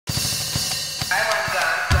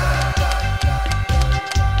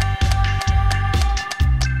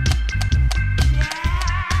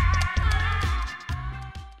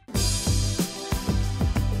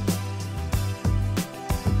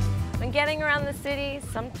around the city,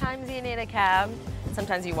 sometimes you need a cab,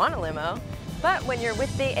 sometimes you want a limo. But when you're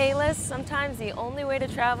with the A-list, sometimes the only way to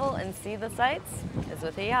travel and see the sights is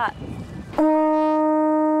with a yacht.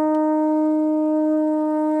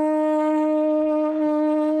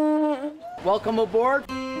 Welcome aboard.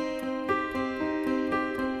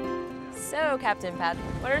 So, Captain Pat,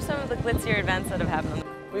 what are some of the glitzier events that have happened?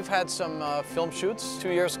 We've had some film shoots. 2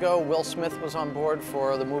 years ago, Will Smith was on board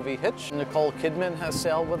for the movie Hitch. Nicole Kidman has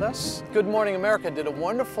sailed with us. Good Morning America did a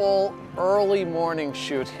wonderful early morning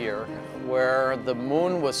shoot here where the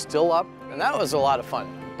moon was still up, and that was a lot of fun.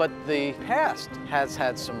 But the past has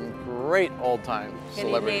had some great old-time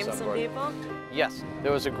celebrities on board. Can you name some people? Yes,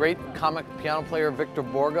 there was a great comic piano player, Victor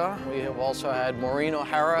Borga. We have also had Maureen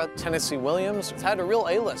O'Hara, Tennessee Williams. It's had a real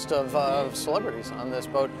A-list of celebrities on this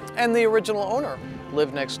boat. And the original owner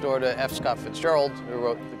lived next door to F. Scott Fitzgerald, who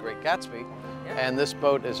wrote The Great Gatsby. Yep. And this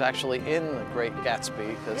boat is actually in The Great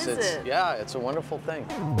Gatsby because it's a wonderful thing.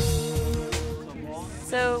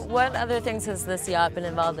 So what other things has this yacht been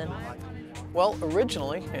involved in? Well,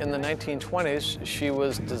 originally, in the 1920s, she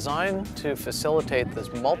was designed to facilitate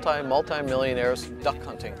this multi-millionaire's duck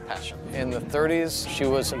hunting passion. In the 30s, she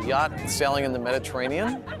was a yacht sailing in the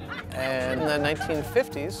Mediterranean. And in the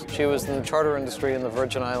 1950s, she was in the charter industry in the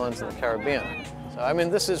Virgin Islands and the Caribbean. So, I mean,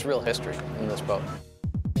 this is real history in this boat.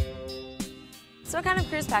 So what kind of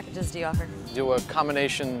cruise packages do you offer? Do a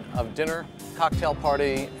combination of dinner, cocktail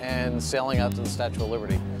party, and sailing out to the Statue of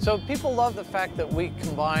Liberty. So people love the fact that we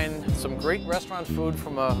combine some great restaurant food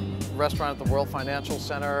from a restaurant at the World Financial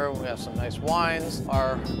Center. We have some nice wines.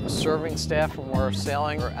 Our serving staff when we're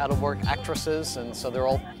sailing are out-of-work actresses, and so they're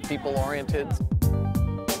all people-oriented.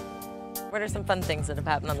 What are some fun things that have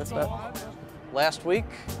happened on this boat? Last week,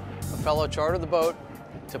 a fellow chartered the boat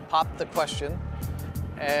to pop the question.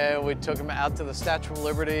 And we took him out to the Statue of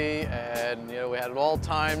Liberty, and we had it all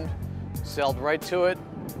timed, sailed right to it,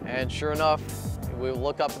 and sure enough, we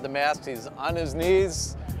look up at the mast, he's on his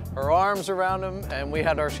knees, her arms around him, and we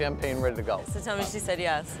had our champagne ready to go. So tell me she said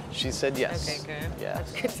yes. She said yes. Okay, good. Yes.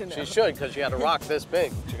 That's good to know. She should, because she had a rock this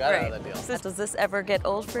big. She got out of that deal. So does this ever get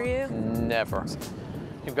old for you? Never.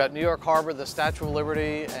 You've got New York Harbor, the Statue of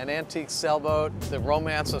Liberty, an antique sailboat, the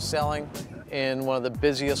romance of sailing in one of the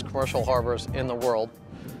busiest commercial harbors in the world.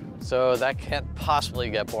 So that can't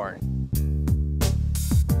possibly get boring.